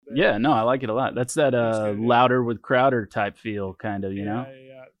Yeah, no, I like it a lot. That's that Louder with Crowder type feel, kind of, you know.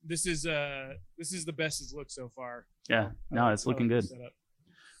 Yeah. This is the best it's looked so far. Yeah, no, it's looking good.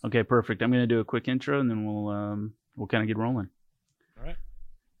 Okay, perfect. I'm going to do a quick intro, and then we'll kind of get rolling. All right.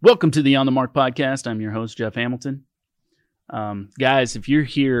 Welcome to the On the Mark podcast. I'm your host, Jeff Hamilton. Guys, if you're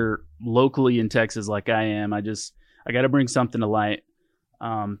here locally in Texas like I am, I got to bring something to light.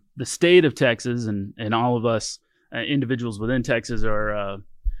 The state of Texas and all of us individuals within Texas are,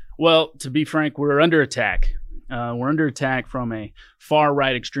 well, to be frank, we're under attack. We're under attack from a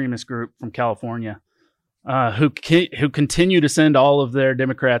far-right extremist group from California who continue to send all of their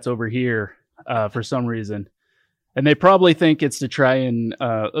Democrats over here for some reason. And they probably think it's to try and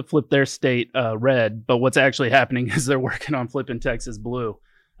flip their state red, but what's actually happening is they're working on flipping Texas blue,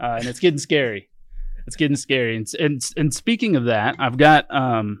 and it's getting scary. It's getting scary. And speaking of that, I've got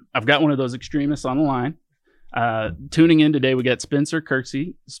one of those extremists on the line. Tuning in today, we got Spencer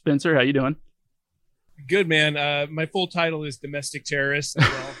Kirksey. Spencer, how you doing? Good, man. My full title is domestic terrorist as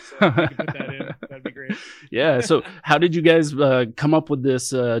well, so if you could put that in, that'd be great. Yeah. So, how did you guys come up with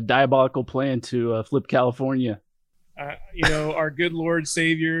this diabolical plan to flip California? Our good Lord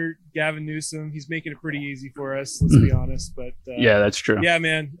Savior, Gavin Newsom, he's making it pretty easy for us, let's be honest. But yeah, that's true. Yeah,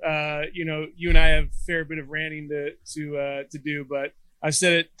 man. You and I have a fair bit of ranting to do, but I've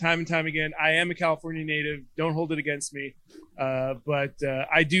said it time and time again. I am a California native. Don't hold it against me. But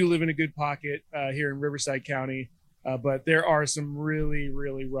I do live in a good pocket here in Riverside County. But there are some really,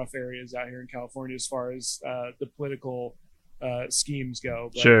 really rough areas out here in California as far as the political schemes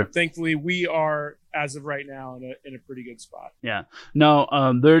go. But sure. Thankfully, we are, as of right now, in a pretty good spot. Yeah. No,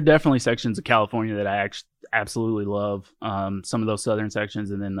 there are definitely sections of California that I absolutely love. Some of those southern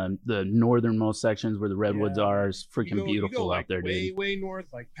sections, and then the northernmost sections where the redwoods are is freaking beautiful out there, dude. Way north,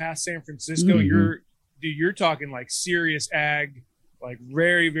 like past San Francisco. Mm-hmm. You're talking like serious ag, like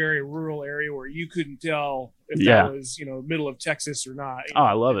very, very rural area where you couldn't tell if that was middle of Texas or not.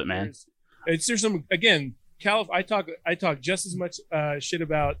 I love it, man. There's some, again, I talk just as much shit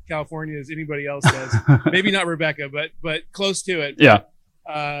about California as anybody else does. Maybe not Rebecca, but close to it. Yeah.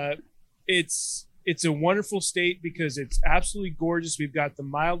 It's a wonderful state because it's absolutely gorgeous. We've got the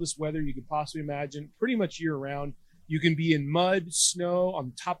mildest weather you could possibly imagine, pretty much year round. You can be in mud, snow,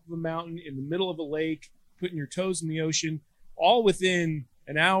 on top of a mountain, in the middle of a lake, putting your toes in the ocean, all within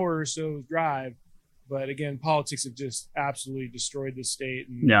an hour or so's drive. But again, politics have just absolutely destroyed the state.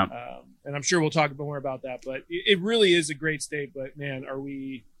 And, and I'm sure we'll talk more about that. But it really is a great state. But man, are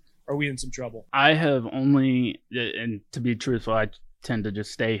we in some trouble? I have only, and to be truthful, I tend to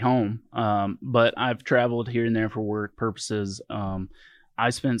just stay home. But I've traveled here and there for work purposes. I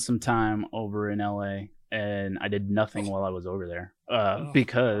spent some time over in LA, and I did nothing while I was over there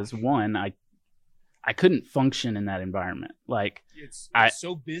because one, I couldn't function in that environment. Like it's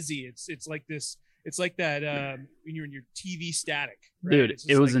so busy. It's like this. It's like that when you're in your TV static. Right? Dude,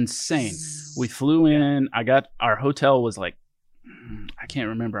 it was insane. We flew in. Our hotel was like, I can't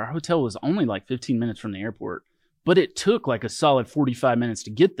remember. Our hotel was only like 15 minutes from the airport, but it took like a solid 45 minutes to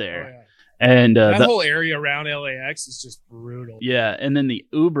get there. Oh, yeah. And that whole area around LAX is just brutal. Yeah, and then the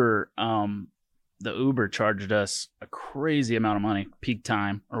Uber charged us a crazy amount of money, peak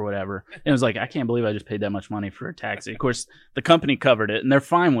time or whatever. And it was like, I can't believe I just paid that much money for a taxi. Of course, the company covered it, and they're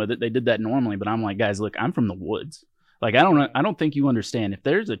fine with it. They did that normally, but I'm like, guys, look, I'm from the woods. Like, I don't think you understand. If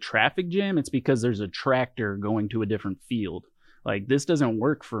there's a traffic jam, it's because there's a tractor going to a different field. Like, this doesn't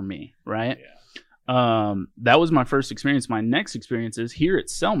work for me, right? Yeah. That was my first experience. My next experience is here at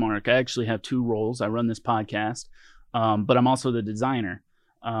Cellmark. I actually have two roles. I run this podcast, but I'm also the designer.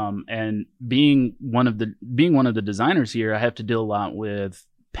 And being one of the designers here, I have to deal a lot with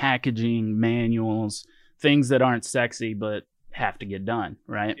packaging, manuals, things that aren't sexy but have to get done,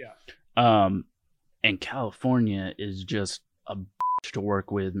 right? Yeah. And California is just a bitch to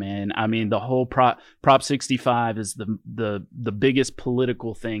work with, man. I mean, the whole Prop 65 is the biggest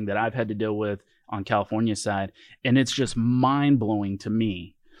political thing that I've had to deal with on California side, and it's just mind-blowing to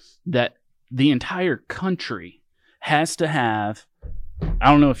me that the entire country has to have,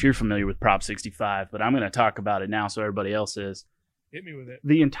 I don't know if you're familiar with Prop 65, but I'm going to talk about it now so everybody else is. Hit me with it.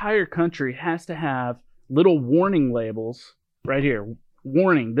 The entire country has to have little warning labels right here.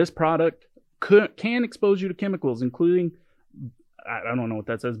 Warning, this product can expose you to chemicals, including, I don't know what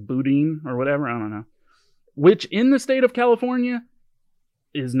that says, butene or whatever, I don't know, which in the state of California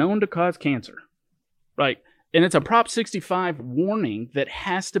is known to cause cancer. Right. And it's a Prop 65 warning that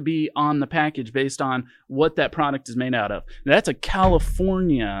has to be on the package based on what that product is made out of. That's a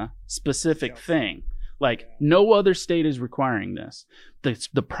California specific thing. Like, no other state is requiring this.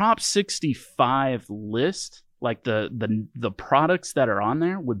 The Prop 65 list Like the products that are on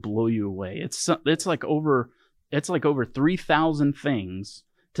there would blow you away. It's like over 3,000 things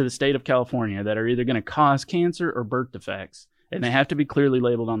to the state of California that are either going to cause cancer or birth defects, and they have to be clearly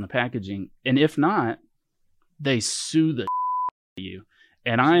labeled on the packaging. And if not, they sue the out of you.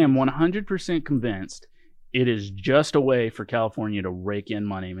 And I am 100% convinced it is just a way for California to rake in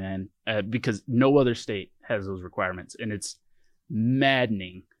money, man, because no other state has those requirements. And it's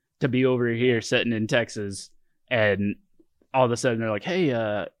maddening to be over here sitting in Texas and all of a sudden they're like,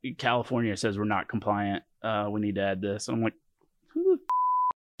 hey, California says we're not compliant. We need to add this. And I'm like, who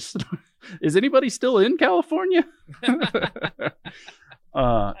the is anybody still in California?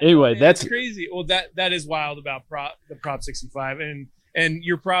 Anyway, that's crazy. Well, that is wild about the Prop 65. And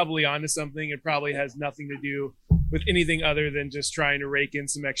you're probably onto something. It probably has nothing to do with anything other than just trying to rake in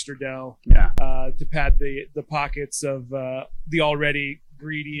some extra dough to pad the pockets of the already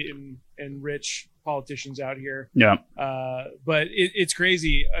greedy and rich politicians out here. Yeah. But it's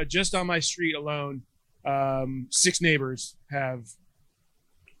crazy. Just on my street alone, 6 neighbors have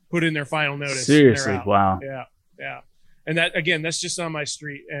put in their final notice. Seriously, wow. Yeah. And that's just on my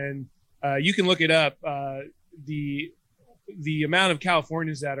street. And you can look it up. The amount of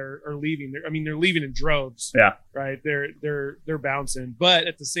Californians that are leaving, they're leaving in droves. Yeah. Right. They're bouncing. But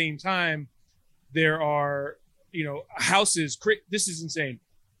at the same time, there are, houses. This is insane.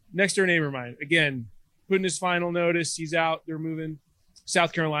 Next door neighbor of mine, again, putting his final notice. He's out. They're moving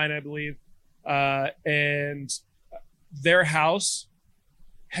South Carolina, I believe. And their house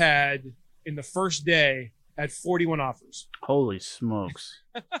had, in the first day, had 41 offers. Holy smokes.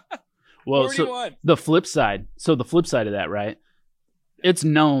 Well, 41. So the flip side of that, right? It's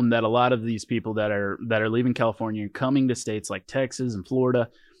known that a lot of these people that are leaving California and coming to states like Texas and Florida,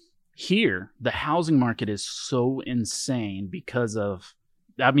 here, the housing market is so insane because of,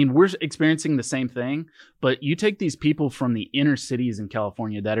 we're experiencing the same thing, but you take these people from the inner cities in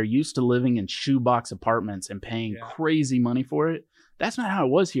California that are used to living in shoebox apartments and paying crazy money for it. That's not how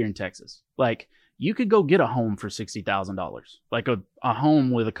it was here in Texas. Like, you could go get a home for $60,000, like a home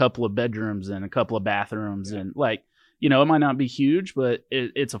with a couple of bedrooms and a couple of bathrooms. And like, it might not be huge, but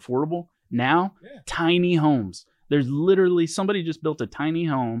it's affordable. Now, tiny homes. There's literally somebody just built a tiny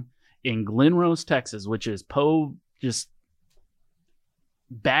home in Glen Rose, Texas, which is just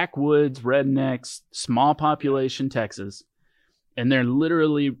backwoods, rednecks, small population Texas. And they're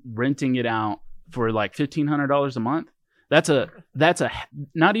literally renting it out for like $1,500 a month. That's a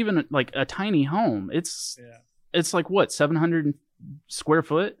not even like a tiny home. It's like what, 700 square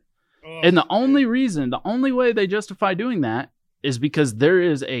foot? Oh, and the only way they justify doing that is because there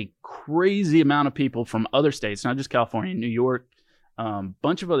is a crazy amount of people from other states, not just California, New York,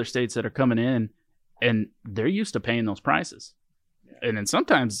 bunch of other states that are coming in, and they're used to paying those prices. Yeah. And then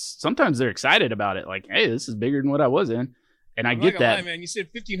sometimes they're excited about it. Like, hey, this is bigger than what I was in. And I get that. Lie, man, you said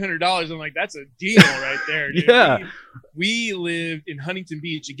 $1,500. I'm like, that's a deal right there, dude. Yeah. We lived in Huntington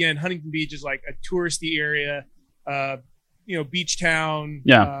Beach. Again, Huntington Beach is like a touristy area, beach town,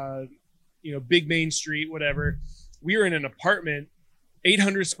 big main street, whatever. We were in an apartment,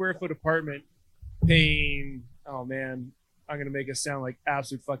 800 square foot apartment, paying, oh man, I'm going to make us sound like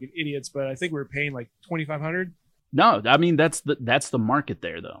absolute fucking idiots, but I think we were paying like $2,500. No, that's the market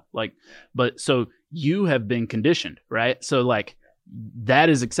there though. Like, but so you have been conditioned, right? So like that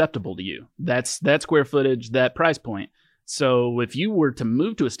is acceptable to you. That's that square footage, that price point. So if you were to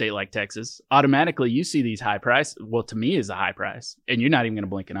move to a state like Texas, automatically you see these high price. Well, to me is a high price, and you're not even going to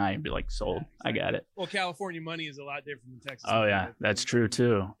blink an eye and be like, sold. Yeah, exactly. I got it. Well, California money is a lot different than Texas. Oh yeah, that's true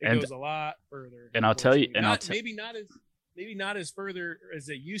too. It goes a lot further. And I'll tell you, maybe not as further as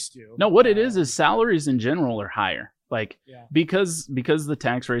it used to. No, what it is salaries in general are higher. Like, because the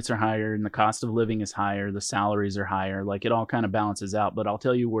tax rates are higher and the cost of living is higher, the salaries are higher. Like, it all kind of balances out. But I'll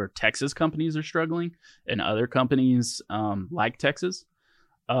tell you where Texas companies are struggling and other companies like Texas.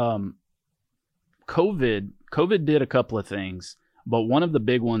 COVID did a couple of things, but one of the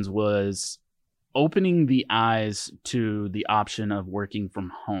big ones was opening the eyes to the option of working from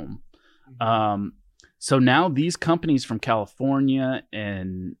home. Mm-hmm. So now these companies from California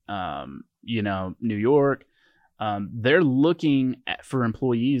and, New York, they're looking for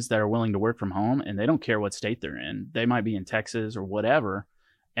employees that are willing to work from home, and they don't care what state they're in. They might be in Texas or whatever.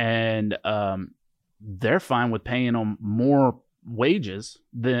 And they're fine with paying them more wages.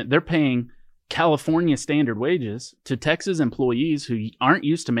 They're paying California standard wages to Texas employees who aren't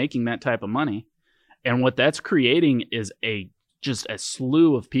used to making that type of money. And what that's creating is just a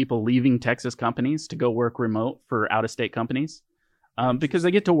slew of people leaving Texas companies to go work remote for out-of-state companies because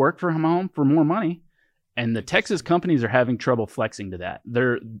they get to work from home for more money. And the Texas companies are having trouble flexing to that.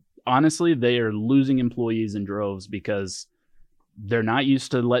 honestly, they are losing employees in droves because they're not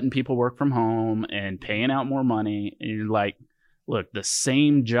used to letting people work from home and paying out more money. And you're like, look, the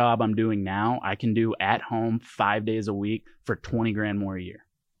same job I'm doing now, I can do at home 5 days a week for 20 grand more a year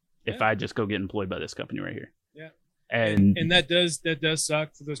if I just go get employed by this company right here. Yeah. And that does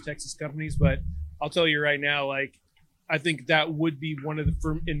suck for those Texas companies, but I'll tell you right now, like, I think that would be one of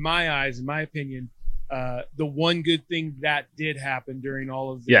in my eyes, in my opinion, the one good thing that did happen during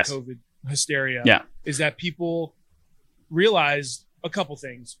all of the COVID hysteria is that people realized a couple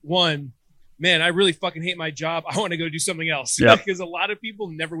things. One, man, I really fucking hate my job. I want to go do something else. Because a lot of people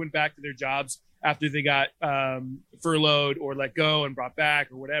never went back to their jobs after they got furloughed or let go and brought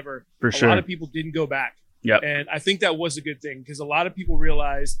back or whatever. A lot of people didn't go back. And I think that was a good thing because a lot of people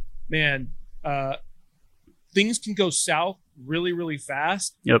realized, man, things can go south really, really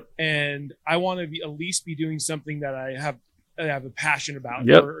fast. And I want to at least be doing something that I have a passion about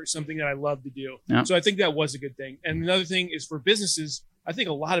or something that I love to do. So I think that was a good thing. And another thing is for businesses, I think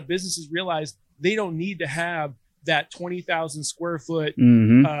a lot of businesses realize they don't need to have that 20,000 square foot,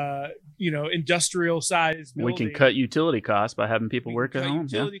 industrial size building. We can cut utility costs by having people work at home.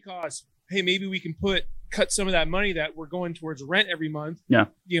 Utility costs. Hey, maybe we can cut some of that money that we're going towards rent every month.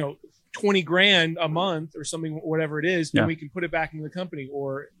 20 grand a month or something, whatever it is, and we can put it back into the company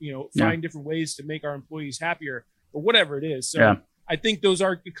or, find different ways to make our employees happier or whatever it is. So I think those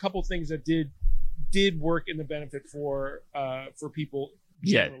are a couple things that did work in the benefit for people,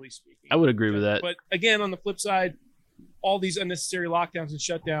 generally speaking. I would agree with that. But again, on the flip side, all these unnecessary lockdowns and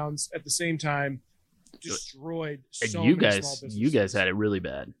shutdowns at the same time destroyed so many small businesses. You guys had it really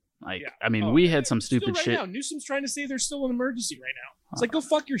bad. I mean, we had some stupid shit. Now, Newsom's trying to say there's still an emergency right now. It's like, go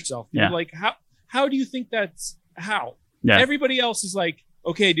fuck yourself. Dude. Like, how do you think that's how? Everybody else is like,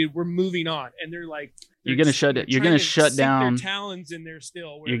 okay, dude, we're moving on, and they're like, you're gonna shut down their talons in there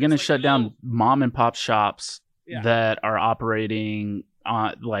still. You're gonna shut down mom and pop shops that are operating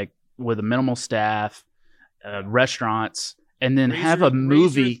with a minimal staff, restaurants, and then have a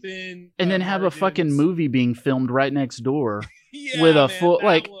movie, and then have a fucking movie being filmed right next door with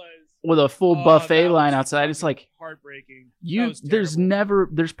a full buffet line outside. It's like heartbreaking.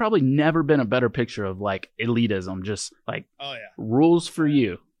 There's probably never been a better picture of like elitism, just like rules for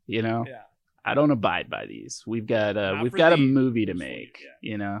you. I don't abide by these. We've got a movie to make.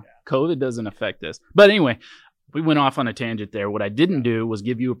 COVID doesn't affect us. But anyway, we went off on a tangent there. What I didn't do was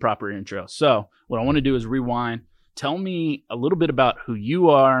give you a proper intro. So what I want to do is rewind. Tell me a little bit about who you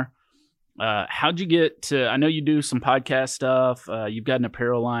are. How'd you get to? I know you do some podcast stuff. You've got an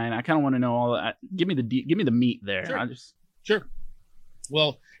apparel line. I kind of want to know all that. Give me the meat there. Sure.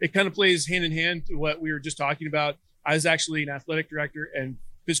 Well, it kind of plays hand in hand to what we were just talking about. I was actually an athletic director and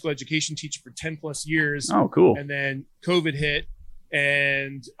physical education teacher for 10 plus years. Oh, cool. And then COVID hit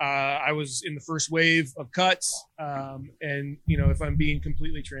and I was in the first wave of cuts. And if I'm being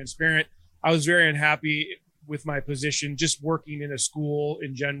completely transparent, I was very unhappy with my position, just working in a school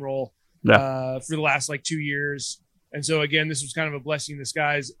in general. For the last 2 years. And so again, this was kind of a blessing in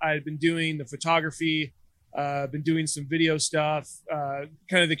disguise. I had been doing the photography, been doing some video stuff,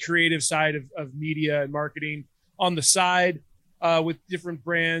 kind of the creative side of media and marketing on the side with different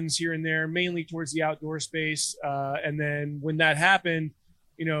brands here and there, mainly towards the outdoor space. And then when that happened,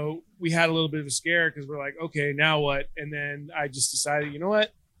 we had a little bit of a scare because we're like, okay, now what? And then I just decided, you know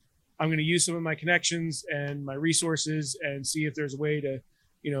what? I'm going to use some of my connections and my resources and see if there's a way to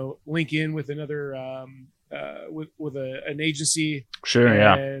link in with another, with an agency. Sure.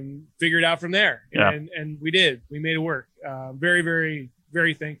 And figure it out from there. And we did. We made it work. Very, very,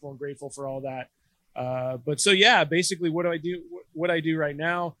 very thankful and grateful for all that. But so, basically what I do right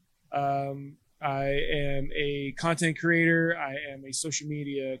now, I am a content creator. I am a social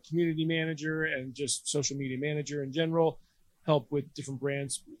media community manager and just social media manager in general, help with different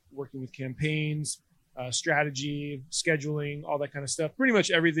brands, working with campaigns, strategy, scheduling, all that kind of stuff. Pretty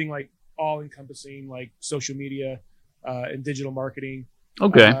much everything, all encompassing, social media and digital marketing.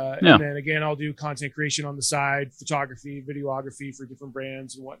 Okay. And then again, I'll do content creation on the side, photography, videography for different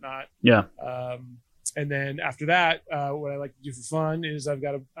brands and whatnot. And then after that, what I like to do for fun is I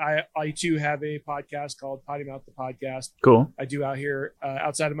too have a podcast called Potty Mouth the Podcast. Cool. I do out here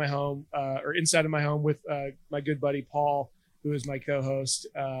outside of my home or inside of my home with my good buddy Paul, who is my co-host,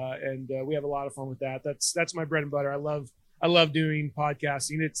 and we have a lot of fun with that. That's my bread and butter. I love doing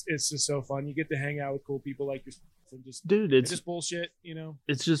podcasting. It's just so fun. You get to hang out with cool people like yourself and it's just bullshit,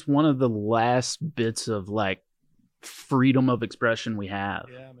 It's just one of the last bits of freedom of expression we have.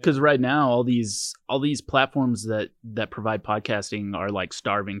 Because right now all these platforms that provide podcasting are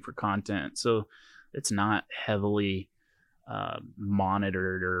starving for content. So it's not heavily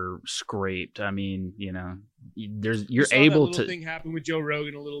monitored or scraped. I mean, you know, you're saw able that to. thing happen with Joe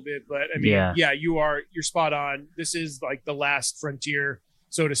Rogan a little bit, but I mean, yeah, you're spot on. This is like the last frontier,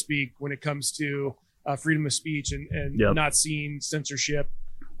 so to speak, when it comes to freedom of speech and not seeing censorship.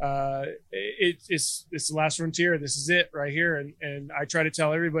 It's the last frontier. This is it right here. And I try to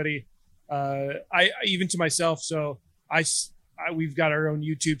tell everybody, I even to myself. So we've got our own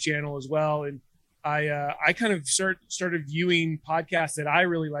YouTube channel as well. And I kind of started viewing podcasts that I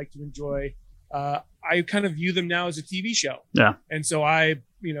really like to enjoy. I kind of view them now as a TV show. Yeah. And so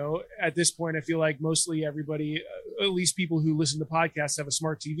at this point, I feel like mostly everybody, at least people who listen to podcasts, have a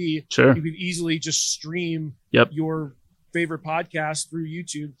smart TV. Sure. You can easily just stream your favorite podcast through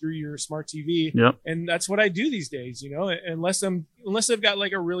YouTube, through your smart TV. Yep. And that's what I do these days, unless I've got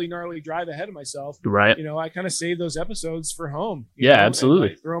like a really gnarly drive ahead of myself. Right. I kind of save those episodes for home.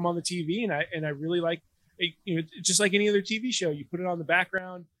 Absolutely. Throw them on the TV and I really like, just like any other TV show, you put it on the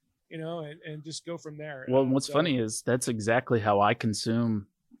background, and just go from there. Well, what's funny is that's exactly how I consume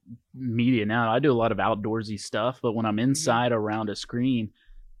media now. I do a lot of outdoorsy stuff, but when I'm inside around a screen,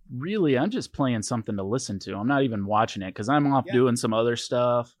 really, I'm just playing something to listen to. I'm not even watching it because I'm off doing some other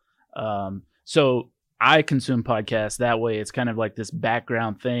stuff. So I consume podcasts that way. It's kind of like this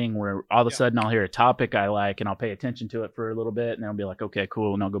background thing where all of a sudden I'll hear a topic I like and I'll pay attention to it for a little bit and I'll be like, okay,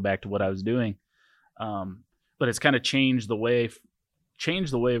 cool. And I'll go back to what I was doing. But it's kind of changed the way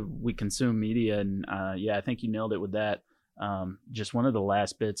we consume media. And I think you nailed it with that. Just one of the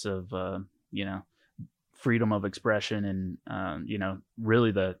last bits of, freedom of expression and,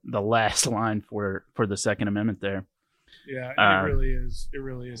 really the last line for the Second Amendment there. Yeah, it really is. It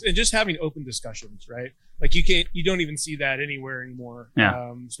really is. And just having open discussions, right? Like you don't even see that anywhere anymore.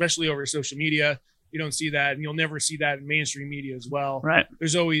 Yeah. Especially over social media. You don't see that, and you'll never see that in mainstream media as well. Right.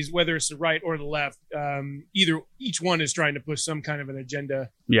 There's always, whether it's the right or the left, each one is trying to push some kind of an agenda.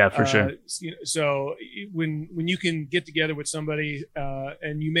 Yeah, for sure. So when you can get together with somebody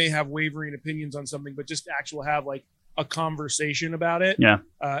and you may have wavering opinions on something, but just have like a conversation about it. Yeah.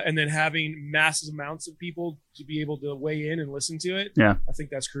 And then having massive amounts of people to be able to weigh in and listen to it. Yeah. I think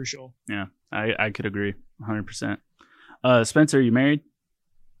that's crucial. Yeah, I could agree 100%. Spencer, are you married?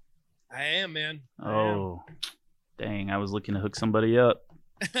 I am, man. Dang! I was looking to hook somebody up.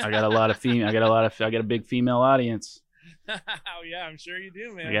 I got a big female audience. Oh yeah, I'm sure you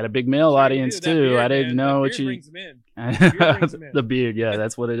do, man. I got a big male audience too. Beard, I didn't know what you. Brings them in. The beard, yeah,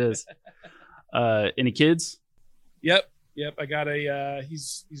 that's what it is. Any kids? Yep. I got a.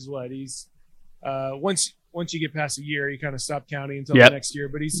 He's what? He's once you get past a year, you kind of stop counting until the next year.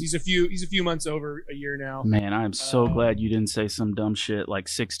 But he's a few months over a year now. Man, I'm so glad you didn't say some dumb shit like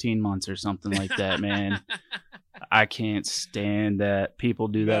 16 months or something like that, man. I can't stand that. People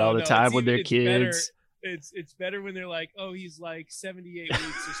do that all the time with their kids. It's better when they're like, oh, he's like 78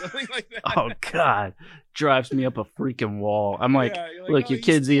 weeks or something like that. Oh God, drives me up a freaking wall. I'm like, look, your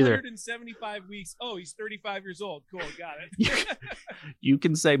kid's either 175 weeks. Oh, he's 35 years old. Cool, got it. You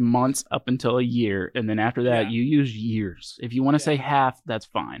can say months up until a year, and then after that, you use years. If you want to say half, that's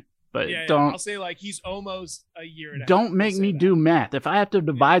fine. But don't. I'll say like he's almost a year and a half. Don't make me do math. If I have to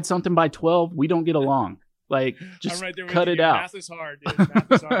divide something by 12, we don't get along. Like, just cut it out. Math is hard, dude.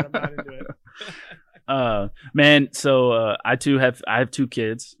 Math is hard. I'm not into it. Man, so I have two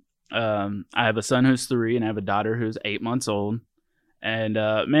kids. I have a son who's 3 and I have a daughter who's 8 months old. And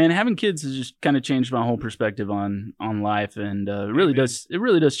man, having kids has just kind of changed my whole perspective on life, and it really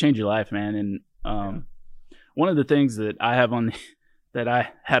does change your life, man. And one of the things that I have that I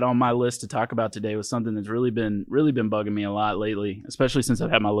had on my list to talk about today was something that's really been bugging me a lot lately, especially since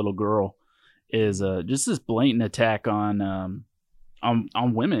I've had my little girl, is just this blatant attack on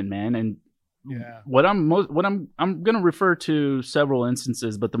women, man. And what I'm going to refer to several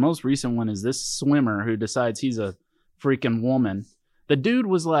instances, but the most recent one is this swimmer who decides he's a freaking woman. The dude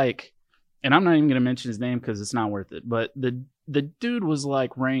was like, and I'm not even going to mention his name because it's not worth it, but the dude was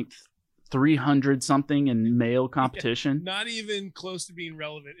like ranked 300 something in male competition. Not even close to being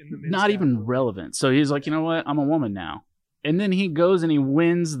relevant in the men's Not even relevant. So he's like, you know what? I'm a woman now. And then he goes and he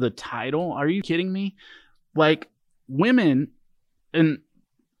wins the title. Are you kidding me? Like, women, and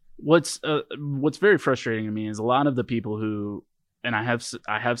what's very frustrating to me is a lot of the people who, and I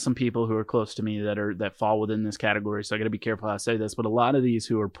have some people who are close to me that fall within this category, so I got to be careful how I say this, but a lot of these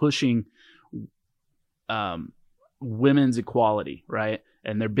who are pushing women's equality, right?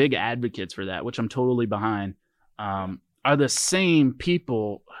 And they're big advocates for that, which I'm totally behind, are the same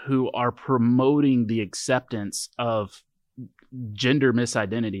people who are promoting the acceptance of gender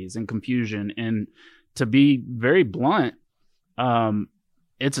misidentities and confusion. And to be very blunt,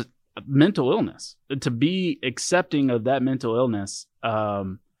 it's mental illness. To be accepting of that mental illness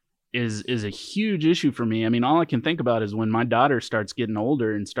is a huge issue for me. I mean, all I can think about is when my daughter starts getting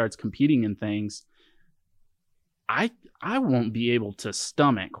older and starts competing in things, I won't be able to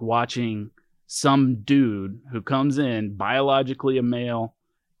stomach watching some dude who comes in, biologically a male,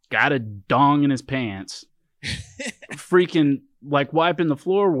 got a dong in his pants, freaking like wiping the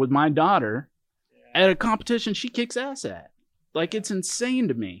floor with my daughter at a competition she kicks ass at. Like, it's insane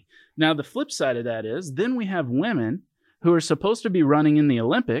to me. Now, the flip side of that is then we have women who are supposed to be running in the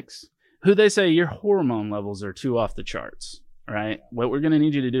Olympics who they say your hormone levels are too off the charts, right? What we're going to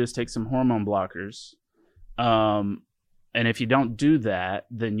need you to do is take some hormone blockers. And if you don't do that,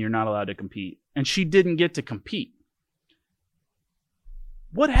 then you're not allowed to compete. And she didn't get to compete.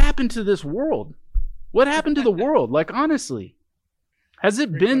 What happened to this world? What happened to the world? Like, honestly, has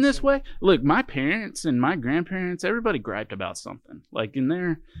it been this way? Look, my parents and my grandparents, everybody griped about something. Like in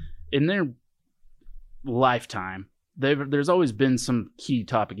their lifetime, there's always been some key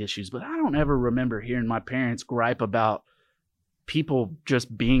topic issues, but I don't ever remember hearing my parents gripe about people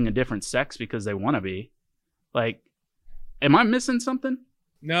just being a different sex because they want to be. Like, am I missing something?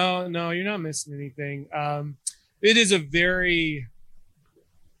 No, you're not missing anything. It is a very,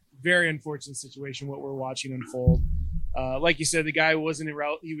 very unfortunate situation what we're watching unfold. Like you said, the guy wasn't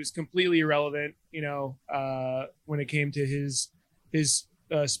he was completely irrelevant, when it came to his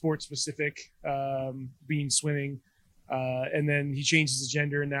sport specific, being swimming. And then he changes his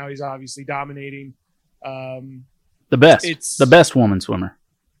gender and now he's obviously dominating. The best woman swimmer.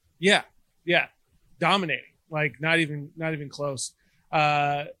 Yeah. Dominating. Like not even close.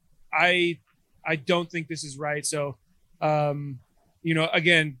 I don't think this is right. So,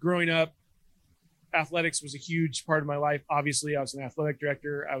 again, growing up, athletics was a huge part of my life. Obviously, I was an athletic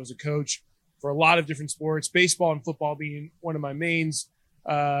director. I was a coach for a lot of different sports, baseball and football being one of my main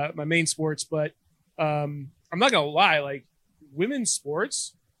sports. But I'm not gonna lie, like women's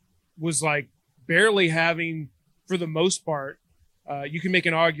sports was like barely having, for the most part. You can make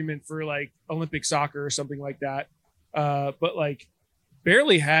an argument for like Olympic soccer or something like that, but like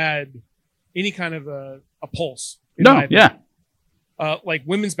barely had any kind of a pulse. No, yeah. Like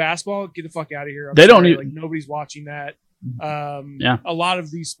women's basketball, get the fuck out of here. Don't even, like nobody's watching that. Yeah. A lot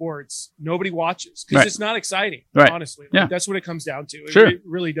of these sports nobody watches because it's not exciting. Right. Honestly, yeah. Like, that's what it comes down to. Sure. It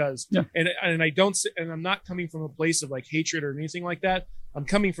really does. Yeah. And I'm not coming from a place of like hatred or anything like that. I'm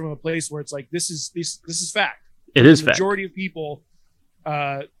coming from a place where it's like this is fact. It is the fact. Majority of people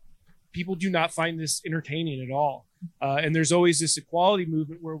do not find this entertaining at all. And there's always this equality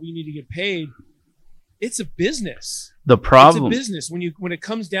movement where we need to get paid. It's a business. The problem, it's a business when it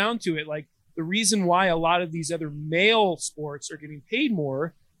comes down to it. Like the reason why a lot of these other male sports are getting paid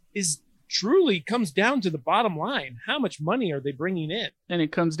more is truly comes down to the bottom line. How much money are they bringing in? And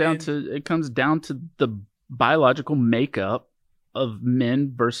it comes down to the biological makeup of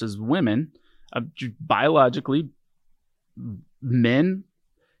men versus women. Biologically, men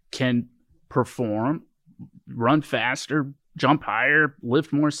can perform, run faster, jump higher,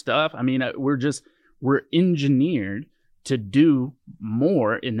 lift more stuff. I mean, we're engineered to do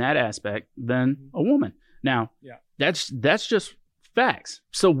more in that aspect than a woman. Now, that's just facts.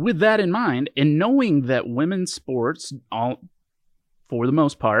 So with that in mind, and knowing that women's sports, for the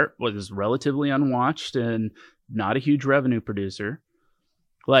most part, was relatively unwatched and not a huge revenue producer,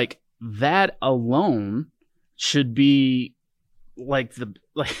 like that alone should be like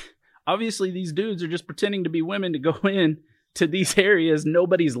obviously these dudes are just pretending to be women to go in to these areas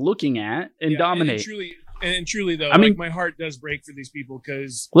nobody's looking at and dominate. And truly though, I mean, my heart does break for these people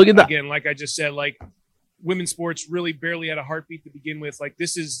because look at that. Again, like I just said, like women's sports really barely had a heartbeat to begin with. Like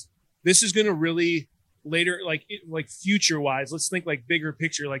this is going to really later, like future wise, let's think like bigger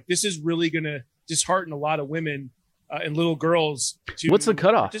picture. Like this is really going to dishearten a lot of women and little girls to what's the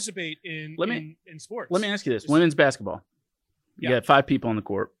cutoff? Participate in sports. Let me ask you this: women's basketball. You got 5 people on the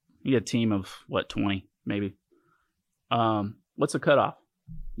court. You get a team of 20 maybe. What's the cutoff?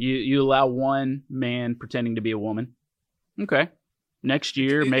 You allow one man pretending to be a woman. Okay. Next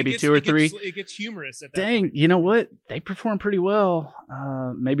year, maybe 2 or 3. It gets humorous at that Dang, point. you know what? They perform pretty well.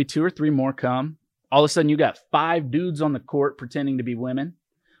 Maybe 2 or 3 more come. All of a sudden, you got 5 dudes on the court pretending to be women.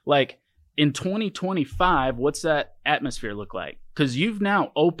 Like, in 2025, what's that atmosphere look like? Because you've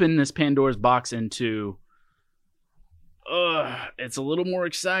now opened this Pandora's box into, it's a little more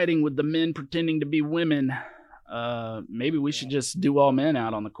exciting with the men pretending to be women. Maybe we should just do all men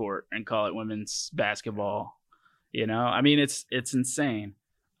out on the court and call it women's basketball. I mean, it's insane.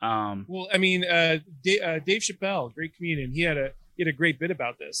 Well, I mean, Dave Chappelle, great comedian. He had a great bit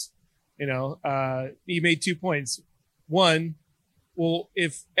about this. He made 2 points. One, well,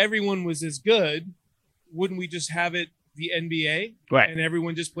 if everyone was as good, wouldn't we just have it the NBA, right? And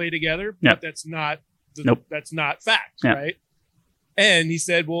everyone just play together? Yep. But that's not. Nope. That's not fact, yeah. right? And he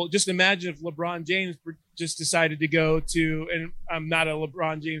said, well, just imagine if LeBron James just decided to go to, and I'm not a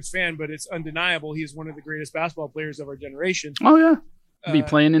LeBron James fan, but it's undeniable he's one of the greatest basketball players of our generation. Oh yeah, be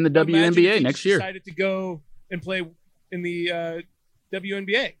playing in the WNBA next year. Decided to go and play in the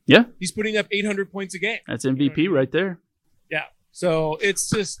WNBA. Yeah, he's putting up 800 points a game. That's MVP, you know, right there. Yeah, so it's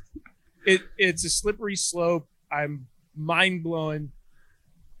just it's a slippery slope. I'm mind blown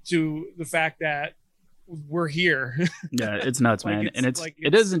to the fact that we're here. Yeah, it's nuts, man. And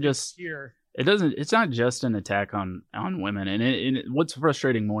it isn't just here. It's not just an attack on women. And what's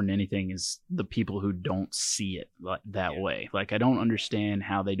frustrating more than anything is the people who don't see it like that way. Like, I don't understand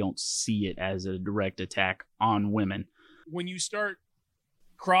how they don't see it as a direct attack on women. When you start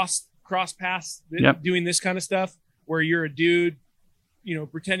cross paths yep. doing this kind of stuff, where you're a dude, you know,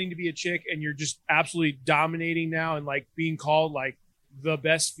 pretending to be a chick, and you're just absolutely dominating now, and like being called like the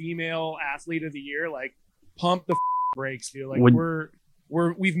best female athlete of the year, like pump the brakes, dude. Like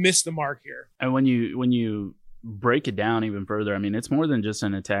we've missed the mark here. And when you break it down even further, I mean, it's more than just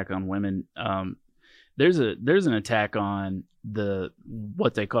an attack on women. There's an attack on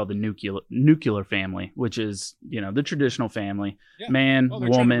what they call the nuclear family, which is, you know, the traditional family, man,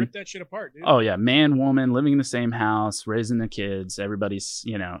 woman. Trying to rip that shit apart, dude. Oh yeah, man, woman, living in the same house, raising the kids. Everybody's,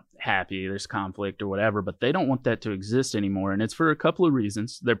 you know, happy. There's conflict or whatever, but they don't want that to exist anymore, and it's for a couple of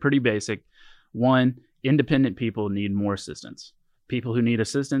reasons. They're pretty basic. One, independent people need more assistance. People who need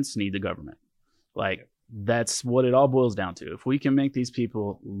assistance need the government. Like, that's what it all boils down to. If we can make these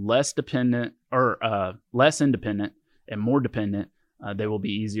people less dependent or less independent and more dependent, they will be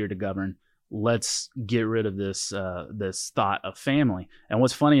easier to govern. Let's get rid of this thought of family. And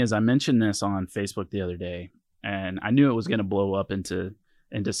what's funny is I mentioned this on Facebook the other day, and I knew it was going to blow up into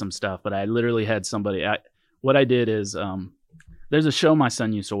some stuff, but I literally had somebody. What I did is there's a show my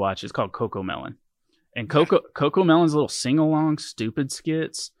son used to watch. It's called CoComelon. And CoComelon's little sing-along stupid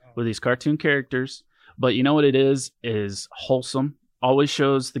skits with these cartoon characters. But you know what it is wholesome. Always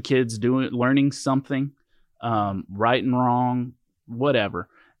shows the kids learning something, right and wrong, whatever.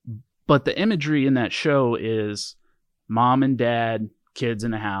 But the imagery in that show is mom and dad, kids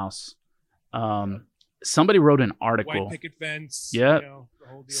in the house. Somebody wrote an article. White picket fence. Yeah. You know, the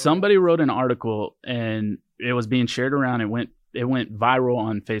whole deal. Somebody wrote an article, and it was being shared around. It went viral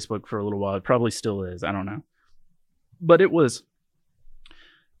on Facebook for a little while. It probably still is. I don't know. But it was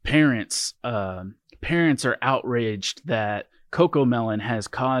parents are outraged that CoComelon has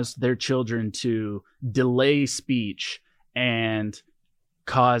caused their children to delay speech and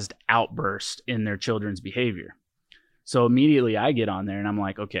caused outbursts in their children's behavior. So immediately I get on there and I'm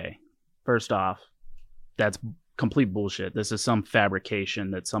like, okay, first off, that's complete bullshit. This is some fabrication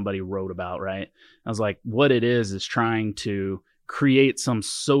that somebody wrote about, right? I was like, what it is trying to create some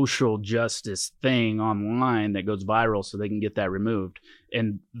social justice thing online that goes viral so they can get that removed.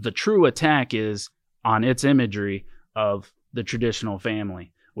 And the true attack is on its imagery of the traditional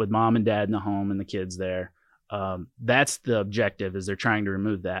family with mom and dad in the home and the kids there. That's the objective, is they're trying to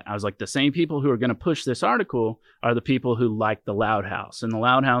remove that. I was like, the same people who are going to push this article are the people who like The Loud House. And The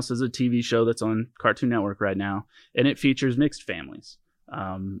Loud House is a TV show that's on Cartoon Network right now, and it features mixed families,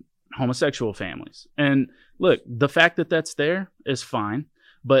 homosexual families. And look, the fact that that's there is fine,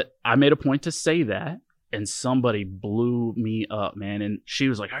 but I made a point to say that, and somebody blew me up, man. And she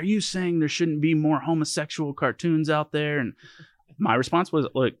was like, are you saying there shouldn't be more homosexual cartoons out there? And my response was,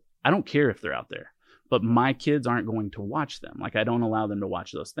 look, I don't care if they're out there, but my kids aren't going to watch them. Like, I don't allow them to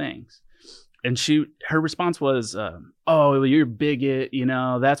watch those things. And her response was, oh, you're a bigot. You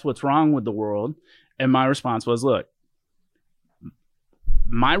know, that's what's wrong with the world. And my response was, look,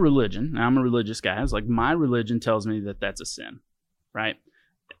 my religion, I'm a religious guy. I was like, my religion tells me that that's a sin, right?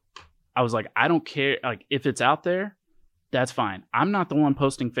 I was like, I don't care. Like, if it's out there, that's fine. I'm not the one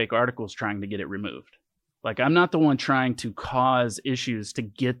posting fake articles trying to get it removed. Like, I'm not the one trying to cause issues to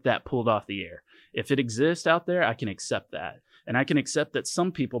get that pulled off the air. If it exists out there, I can accept that. And I can accept that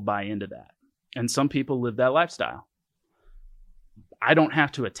some people buy into that. And some people live that lifestyle. I don't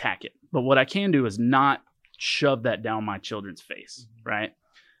have to attack it. But what I can do is not shove that down my children's face, right?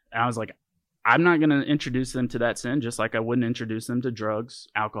 And I was like, I'm not going to introduce them to that sin, just like I wouldn't introduce them to drugs,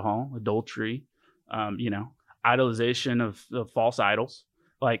 alcohol, adultery, idolization of false idols.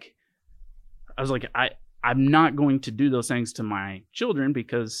 Like, I was like, I'm not going to do those things to my children,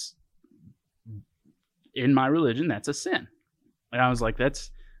 because in my religion, that's a sin. And I was like,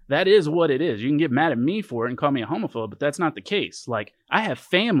 that is what it is. You can get mad at me for it and call me a homophobe, but that's not the case. Like, I have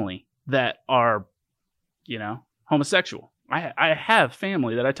family that are, homosexual I have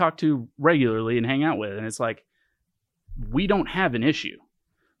family that I talk to regularly and hang out with, and it's like, we don't have an issue,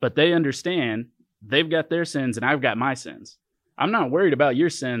 but they understand they've got their sins and I've got my sins. I'm not worried about your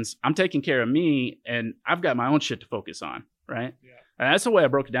sins. I'm taking care of me, and I've got my own shit to focus on, right? Yeah. And that's the way I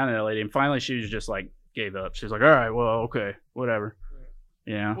broke it down to that lady. And finally, she was just like, gave up. She's like, all right, well, okay, whatever.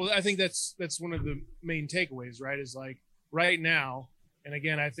 Yeah. Well, I think that's one of the main takeaways, right? Is like right now, and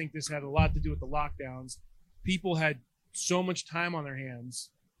again, I think this had a lot to do with the lockdowns. People had so much time on their hands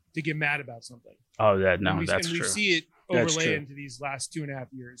to get mad about something. Oh, that's and true. We see it overlay into these last 2.5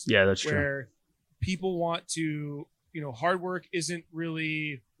 years. Yeah, that's true. Where people want to, hard work isn't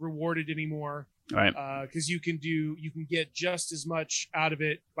really rewarded anymore. Right. Because you can get just as much out of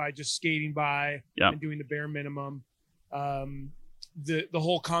it by just skating by and doing the bare minimum. The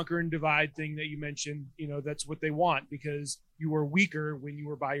whole conquer and divide thing that you mentioned, that's what they want, because you were weaker when you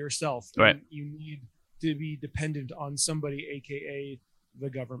were by yourself. Right. You need to be dependent on somebody, aka the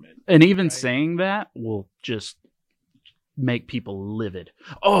government. And even saying that will just make people livid.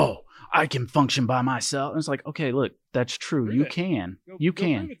 Oh, I can function by myself. And it's like, okay, look, that's true. You can. You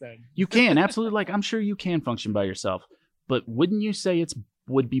can. Absolutely. Like, I'm sure you can function by yourself. But wouldn't you say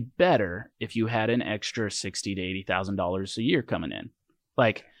would be better if you had an extra $60,000 to $80,000 a year coming in?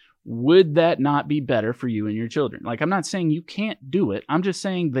 Like, would that not be better for you and your children? Like, I'm not saying you can't do it. I'm just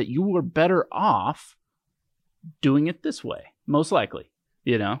saying that you were better off doing it this way, most likely,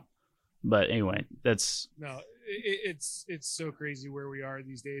 But anyway, that's it's so crazy where we are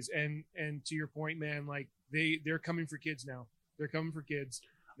these days. And to your point, man, like they're coming for kids now. They're coming for kids.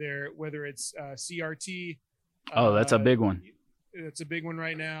 Whether it's CRT. Oh, that's a big one. It's a big one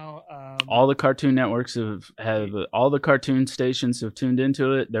right now. All the Cartoon Networks all the cartoon stations have tuned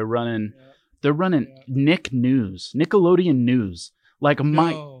into it. They're running Nickelodeon News.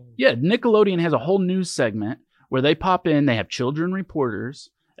 Nickelodeon has a whole news segment where they pop in. They have children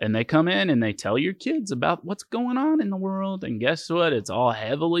reporters, and they come in and they tell your kids about what's going on in the world. And guess what? It's all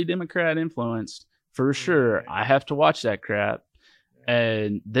heavily Democrat influenced for sure. I have to watch that crap.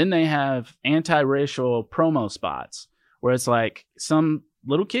 And then they have anti-racial promo spots where it's like some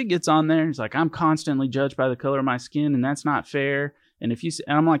little kid gets on there. He's like, I'm constantly judged by the color of my skin, and that's not fair. And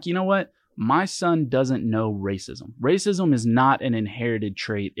I'm like, you know what? My son doesn't know racism. Racism is not an inherited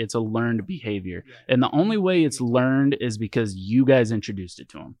trait. It's a learned behavior. Yeah. And the only way it's learned is because you guys introduced it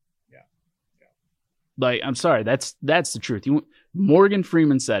to him. Yeah. Like, I'm sorry. That's the truth. Morgan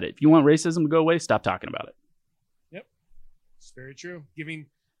Freeman said it. If you want racism to go away, stop talking about it. Yep. It's very true.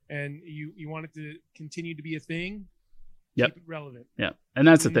 And you want it to continue to be a thing. Yep. Keep it relevant. Yeah. And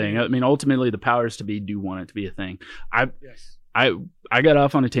that's the thing. I mean, ultimately the powers to be do want it to be a thing. I got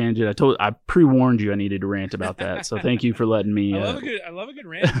off on a tangent. I pre-warned you I needed to rant about that. So thank you for letting me. I love a good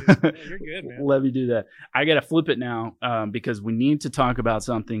rant. Dude. You're good, man. Let me do that. I got to flip it now because we need to talk about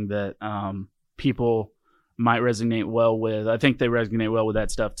something that people might resonate well with. I think they resonate well with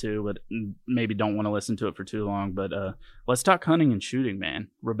that stuff too, but maybe don't want to listen to it for too long. But let's talk hunting and shooting, man.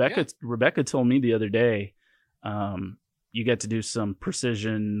 Rebecca told me the other day you get to do some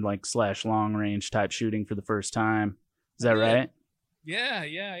precision / long range type shooting for the first time. Is that right?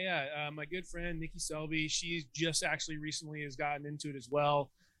 Yeah. My good friend Nikki Selby, she just actually recently has gotten into it as well.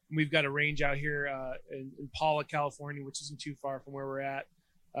 And we've got a range out here in Paula, California, which isn't too far from where we're at.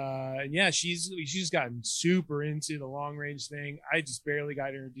 And yeah, she's gotten super into the long range thing. I just barely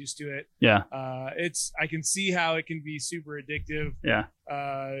got introduced to it. Yeah. I can see how it can be super addictive. Yeah.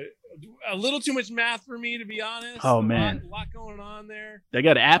 A little too much math for me, to be honest. Oh man, a lot going on there. They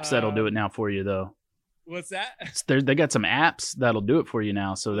got apps that'll do it now for you though. What's that? They got some apps that'll do it for you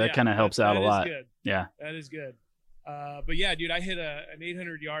now, so that kind of helps out a lot. Good. Yeah, that is good. But yeah, dude, I hit an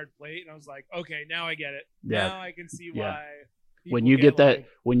 800-yard plate, and I was like, okay, now I get it. Yeah. Now I can see why. When you get that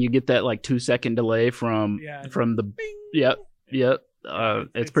 2-second delay from the bing. Yep.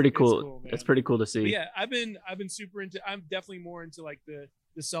 It's pretty cool. It's pretty cool to see. But yeah, I've been super into. I'm definitely more into like the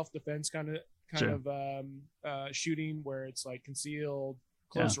self-defense kind of shooting where it's like concealed,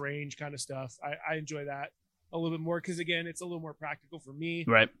 close range kind of stuff. I enjoy that a little bit more because again, it's a little more practical for me.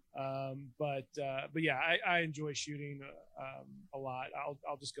 Right. But yeah, I enjoy shooting a lot.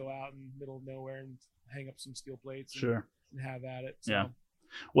 I'll just go out in the middle of nowhere and hang up some steel plates. And have at it. So. Yeah.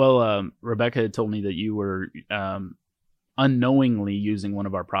 Well, Rebecca had told me that you were unknowingly using one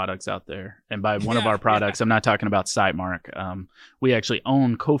of our products out there. And by one of our products, I'm not talking about Sightmark. We actually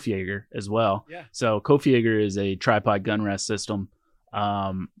own Kofjäger as well. Yeah. So Kofjäger is a tripod gun rest system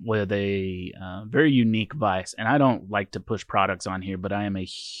with a very unique vise. And I don't like to push products on here, but I am a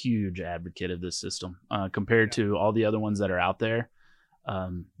huge advocate of this system compared to all the other ones that are out there.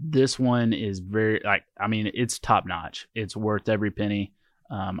 This one is very it's top notch. It's worth every penny.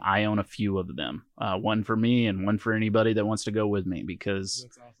 I own a few of them, one for me and one for anybody that wants to go with me, because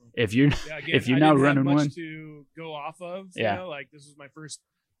That's awesome. if you're if you're not running one to go off of, like this was my first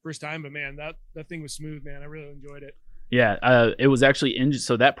time, but man, that thing was smooth, man. I really enjoyed it. Yeah, it was actually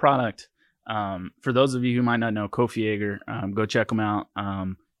so that product. For those of you who might not know, Kofi Yeager, go check them out.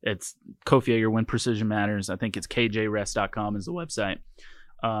 It's Kofi Yeager When Precision Matters. I think it's kjrest.com is the website.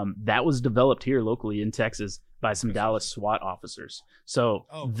 That was developed here locally in Texas by some Dallas SWAT officers. So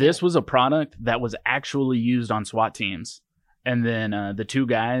this was a product that was actually used on SWAT teams. And then the two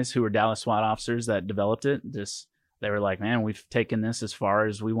guys who were Dallas SWAT officers that developed it, they were like, man, we've taken this as far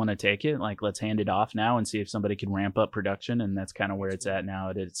as we want to take it. Like, let's hand it off now and see if somebody can ramp up production. And that's kind of where it's at now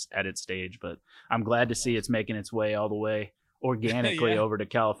at its stage. But I'm glad to see it's making its way all the way organically over to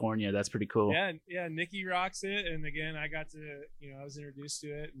California. That's pretty cool. Yeah. Nikki rocks it. And again, I got to, I was introduced to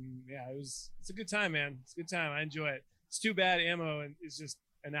it, and it's a good time, man. It's a good time. I enjoy it. It's too bad ammo and it's just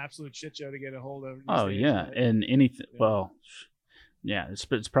an absolute shit show to get a hold of. Oh yeah. And anything,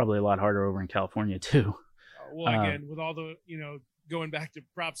 it's probably a lot harder over in California too. Well, again, with all the, going back to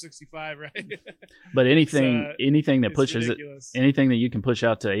Prop 65, right? But anything that pushes ridiculous. Anything that you can push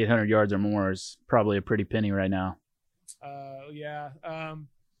out to 800 yards or more is probably a pretty penny right now.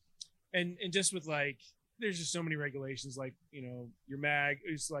 And just with there's just so many regulations, your mag,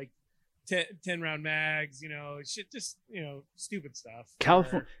 it's like 10 round mags, shit, just, stupid stuff.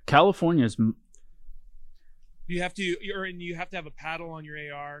 California's. You have to have a paddle on your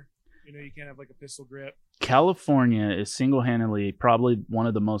AR. You can't have a pistol grip. California is single-handedly probably one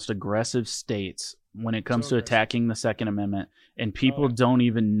of the most aggressive states when it comes to attacking the Second Amendment, and people don't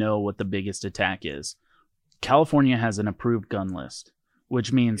even know what the biggest attack is. California has an approved gun list,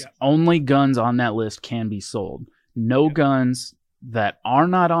 which means only guns on that list can be sold. No guns that are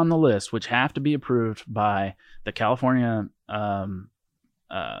not on the list, which have to be approved by the California,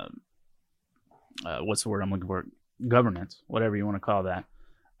 what's the word I'm looking for? Governance, whatever you want to call that.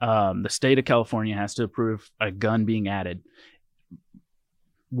 The state of California has to approve a gun being added.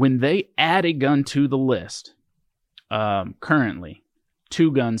 When they add a gun to the list, currently,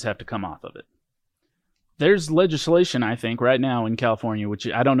 2 guns have to come off of it. There's legislation, I think, right now in California, which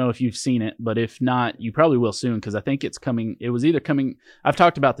I don't know if you've seen it, but if not, you probably will soon, because I think it's coming. It was either coming. I've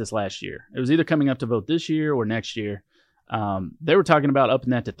talked about this last year. It was either coming up to vote this year or next year. They were talking about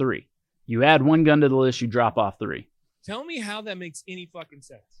upping that to 3. You add 1 gun to the list, you drop off 3. Tell me how that makes any fucking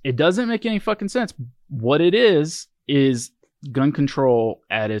sense. It doesn't make any fucking sense. What it is gun control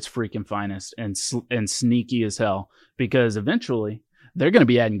at its freaking finest and sneaky as hell, because eventually they're going to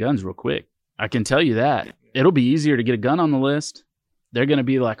be adding guns real quick. I can tell you that. It'll be easier to get a gun on the list. They're going to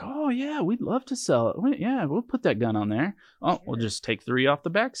be like, oh, yeah, we'd love to sell it. Yeah, we'll put that gun on there. Oh, sure. We'll just take 3 off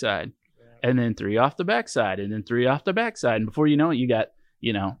the backside, and then 3 off the backside, and then 3 off the backside. And before you know it, you got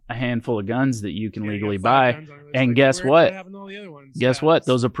a handful of guns that you can legally buy. And guess what? Guess what?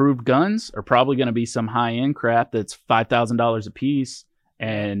 Those approved guns are probably going to be some high-end crap that's $5,000 a piece.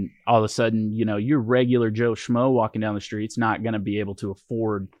 And all of a sudden, your regular Joe Schmo walking down the street's not going to be able to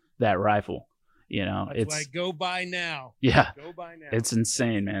afford that rifle. It's like, go buy now. Yeah. Go buy now. It's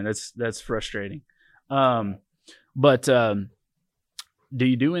insane, man. That's frustrating. But do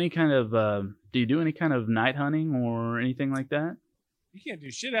you do any kind of night hunting or anything like that? You can't do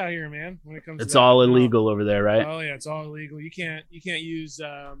shit out here, man. When it comes, it's all illegal over there, right? Oh yeah, it's all illegal. You can't use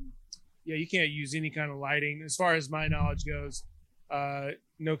you can't use any kind of lighting. As far as my knowledge goes,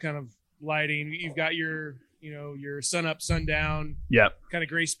 no kind of lighting. You've got your your sun up, sundown. Yep. Kind of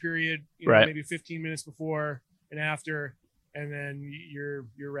grace period. Right. Maybe 15 minutes before and after, and then you're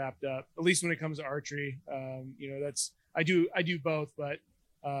wrapped up. At least when it comes to archery, I do both, but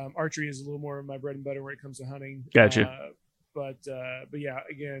archery is a little more of my bread and butter when it comes to hunting. Gotcha. But yeah,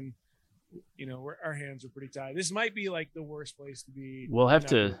 again, our hands are pretty tied. This might be the worst place to be. We'll have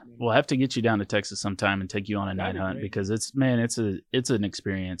to get you down to Texas sometime and take you on a night hunt, because it's an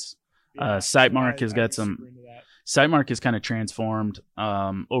experience. Yeah, Sightmark has got Sightmark has kind of transformed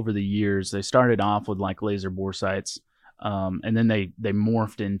over the years. They started off with laser bore sights, and then they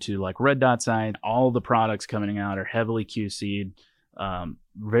morphed into red dot sight. All the products coming out are heavily QC'd.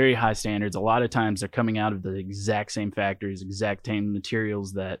 Very high standards. A lot of times they're coming out of the exact same factories, exact same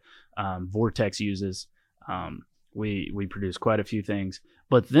materials that Vortex uses. We produce quite a few things,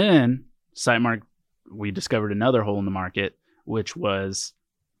 but then Sightmark, we discovered another hole in the market, which was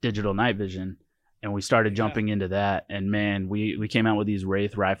digital night vision, and we started jumping into that. And man, we came out with these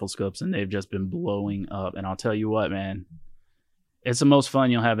Wraith rifle scopes, and they've just been blowing up. And I'll tell you what, man, It's the most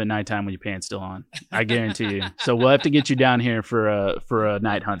fun you'll have at nighttime with your pants still on. I guarantee you. So we'll have to get you down here for a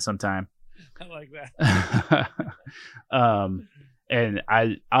night hunt sometime. I like that. And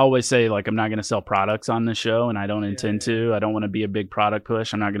I always say, like, I'm not going to sell products on the show, and I don't intend to. I don't want to be a big product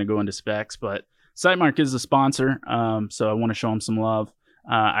push. I'm not going to go into specs, but Sightmark is the sponsor, so I want to show them some love.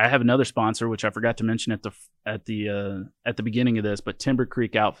 I have another sponsor, which I forgot to mention at the beginning of this, but Timber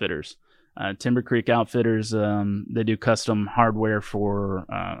Creek Outfitters. Timber Creek Outfitters, they do custom hardware for,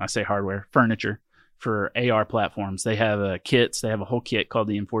 furniture for AR platforms. They have kits. They have a whole kit called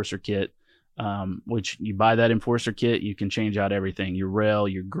the Enforcer Kit, which you buy that Enforcer Kit, you can change out everything, your rail,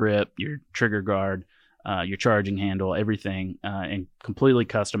 your grip, your trigger guard, your charging handle, everything, and completely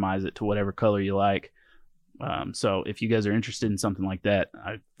customize it to whatever color you like. So if you guys are interested in something like that,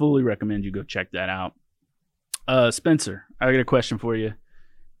 I fully recommend you go check that out. Spencer, I got a question for you.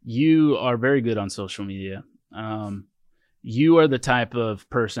 You are very good on social media. You are the type of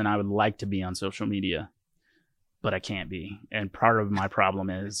person I would like to be on social media, but I can't be. And part of my problem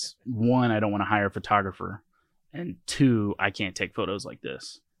is, one, I don't want to hire a photographer, and two, I can't take photos like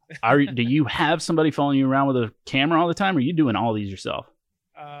this. Do you have somebody following you around with a camera all the time, or are you doing all these yourself?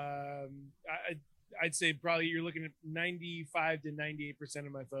 I'd say probably you're looking at 95 to 98%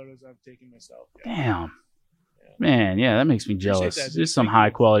 of my photos I've taken myself. Yeah. Damn. Yeah. Man, yeah, that makes me jealous. There's some high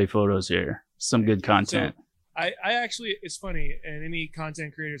quality photos here. Some good content. So I actually, it's funny, and any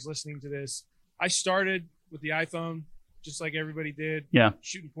content creators listening to this, I started with the iPhone, just like everybody did. Yeah.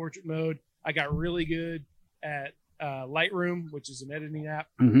 Shooting portrait mode. I got really good at Lightroom, which is an editing app,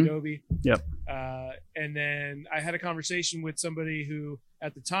 Adobe. Yep. And then I had a conversation with somebody who,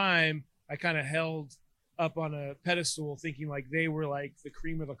 at the time, I kind of held up on a pedestal, thinking like they were like the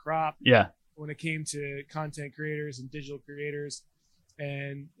cream of the crop. Yeah. When it came to content creators and digital creators.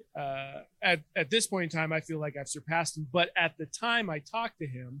 And at this point in time, I feel like I've surpassed him. But at the time I talked to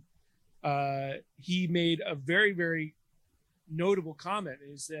him, he made a very, very notable comment.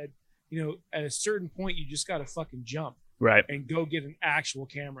 And he said, you know, at a certain point, you just got to fucking jump. Right. And go get an actual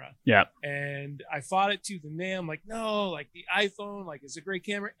camera. Yeah. And I fought it tooth and nail. I'm like, no, like the iPhone, like it's a great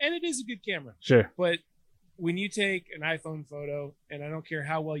camera. And it is a good camera. Sure. But when you take an iPhone photo, and I don't care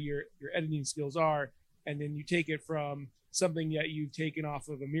how well your editing skills are, and then you take it from something that you've taken off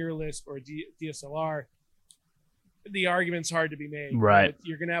of a mirrorless or a DSLR, the argument's hard to be made. Right.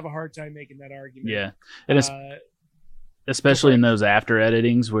 You're going to have a hard time making that argument. Yeah. And it's, especially in those after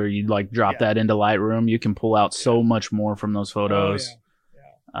editings where you like drop that into Lightroom, you can pull out so much more from those photos.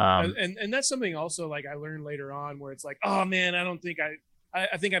 Oh, yeah. And that's something also like I learned later on where it's like, oh man, I don't think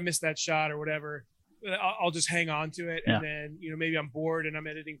I think I missed that shot or whatever. I'll just hang on to it. And then, you know, maybe I'm bored and I'm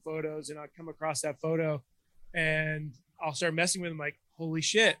editing photos and I'll come across that photo and I'll start messing with them like, holy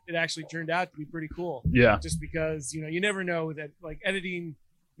shit, it actually turned out to be pretty cool. Yeah. Just because, you know, you never know that like editing,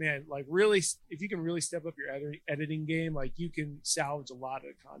 man, like really, if you can really step up your editing game, like you can salvage a lot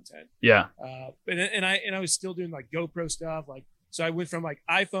of content. Yeah. And I was still doing like GoPro stuff. Like, so I went from like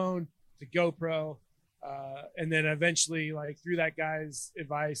iPhone to GoPro. And then eventually, like through that guy's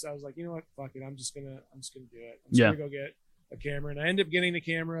advice, I was like, you know what, fuck it, I'm just gonna do it. I'm just gonna go get a camera, and I ended up getting a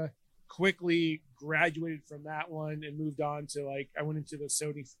camera. Quickly graduated from that one and moved on to like I went into the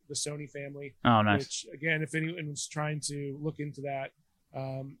Sony family. Oh, nice. Which again, if anyone's trying to look into that,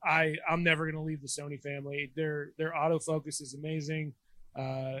 I'm never gonna leave the Sony family. Their autofocus is amazing.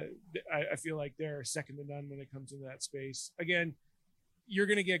 I feel like they're second to none when it comes into that space. Again, you're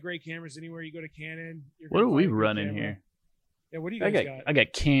going to get great cameras anywhere you go to Canon. What are we running here? Yeah, what do you guys got? I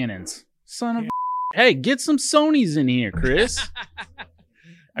got Canons. Son of Hey, get some Sonys in here, Chris.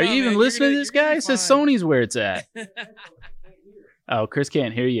 Are you even listening to this guy? It says Sony's where it's at. Oh, Chris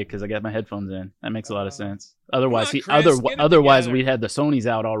can't hear you because I got my headphones in. That makes a lot of sense. Otherwise, otherwise we'd had the Sonys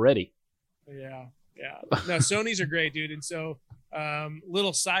out already. Yeah. No, Sonys are great, dude. And so,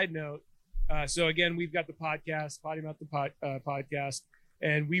 little side note. So again, we've got the podcast, Potty Mouth the podcast,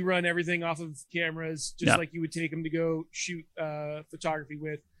 and we run everything off of cameras, just like you would take them to go shoot photography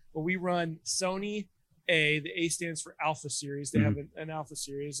with. But we run Sony A. The A stands for Alpha Series. They have an Alpha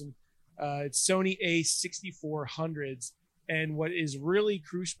Series, and it's Sony A6400s. And what is really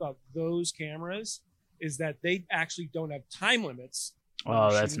crucial about those cameras is that they actually don't have time limits.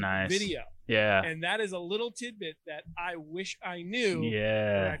 Oh, that's nice. Video. Yeah. And that is a little tidbit that I wish I knew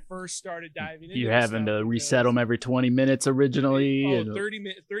when I first started diving into you having to reset them every 20 minutes originally.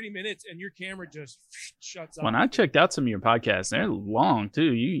 30 minutes and your camera just shuts off. When I checked out some of your podcasts, they're long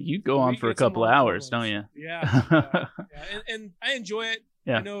too. You go on for a couple of hours, don't you? Yeah. And I enjoy it.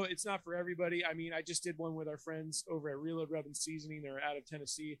 Yeah. I know it's not for everybody. I mean, I just did one with our friends over at Reload Rub and Seasoning. They're out of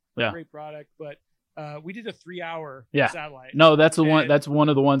Tennessee. Yeah. Great product. But We did a 3-hour Yeah. satellite. No, that's the one. That's one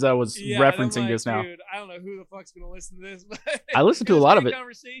of the ones I was referencing just now. Dude, I don't know who the fuck's gonna listen to this, but I listened to a lot of it.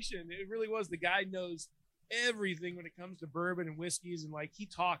 Conversation. It really was. The guy knows everything when it comes to bourbon and whiskeys, and like he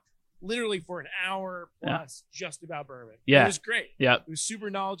talked literally for an hour plus just about bourbon. Yeah, it was great. Yeah, it was super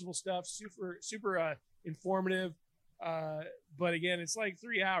knowledgeable stuff, super informative. But again, it's like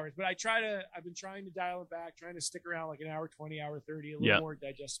 3 hours. But I've been trying to dial it back, trying to stick around like an hour 20, hour 30, a little more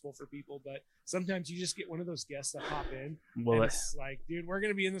digestible for people. But sometimes you just get one of those guests that pop in. Well, it's like, dude, we're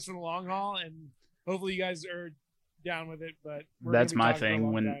gonna be in this for the long haul, and hopefully you guys are down with it. But that's my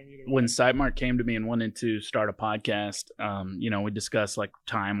thing. When Sightmark came to me and wanted to start a podcast, we discussed like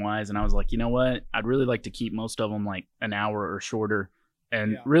time wise, and I was like, you know what, I'd really like to keep most of them like an hour or shorter.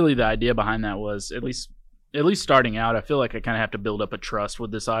 And really, the idea behind that was at least starting out, I feel like I kind of have to build up a trust with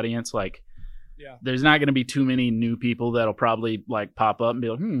this audience. Like, there's not going to be too many new people that'll probably like pop up and be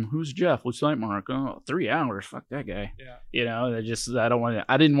like, who's Jeff with Sightmark? Oh, 3 hours. Fuck that guy. Yeah.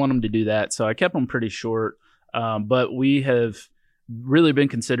 I didn't want them to do that. So I kept them pretty short. But we have really been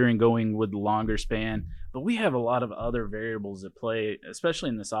considering going with the longer span, but we have a lot of other variables at play, especially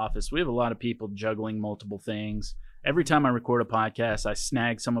in this office. We have a lot of people juggling multiple things. Every time I record a podcast, I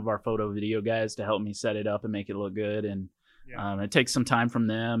snag some of our photo video guys to help me set it up and make it look good. And it takes some time from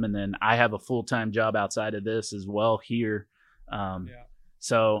them. And then I have a full-time job outside of this as well here.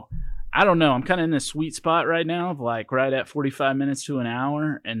 So I don't know. I'm kind of in this sweet spot right now of like right at 45 minutes to an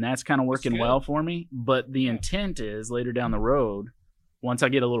hour. And that's kind of working well for me. But the intent is later down the road, once I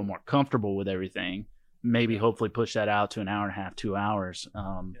get a little more comfortable with everything, maybe hopefully push that out to an hour and a half, 2 hours.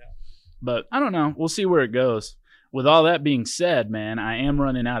 But I don't know. We'll see where it goes. With all that being said, man, I am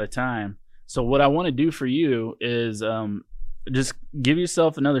running out of time. So what I want to do for you is just give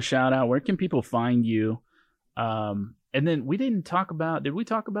yourself another shout out. Where can people find you? And then did we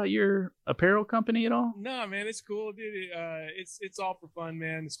talk about your apparel company at all? No, man, it's cool, dude. It's all for fun,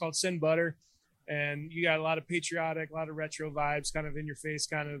 man. It's called Send Butter. And you got a lot of patriotic, a lot of retro vibes, kind of in your face,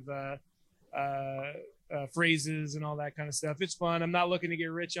 kind of phrases and all that kind of stuff. It's fun. I'm not looking to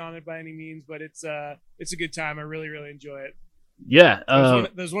get rich on it by any means, but it's a good time. I really, really enjoy it. Yeah.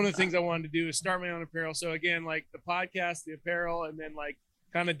 There's one of the things I wanted to do is start my own apparel. So again, like the podcast, the apparel, and then like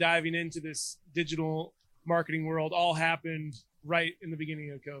kind of diving into this digital marketing world all happened right in the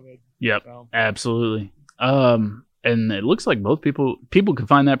beginning of COVID. Yep. So. Absolutely. And it looks like both people can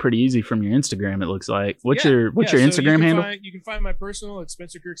find that pretty easy from your Instagram. It looks like. What's your Instagram handle? You can find my personal. It's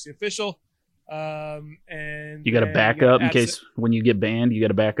Spencer Kirksey Official. And you got a backup in case when you get banned, you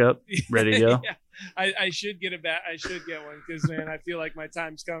got a backup ready to go. I should get I should get one because man, I feel like my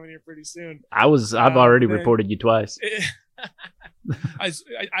time's coming here pretty soon. I've already reported you twice.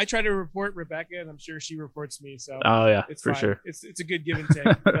 I try to report Rebecca, and I'm sure she reports me. So it's for sure. It's a good give and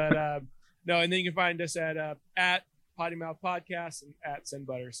take. But no, and then you can find us at Potty Mouth Podcast and at Send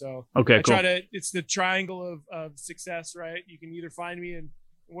Butter. So it's the triangle of success, right? You can either find me in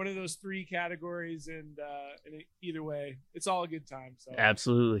one of those three categories, and either way, it's all a good time. So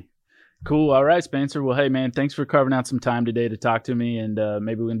absolutely. Cool. All right, Spencer. Well, hey, man, thanks for carving out some time today to talk to me, and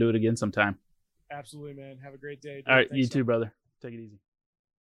maybe we can do it again sometime. Absolutely, man. Have a great day. All right, you too, brother. Take it easy.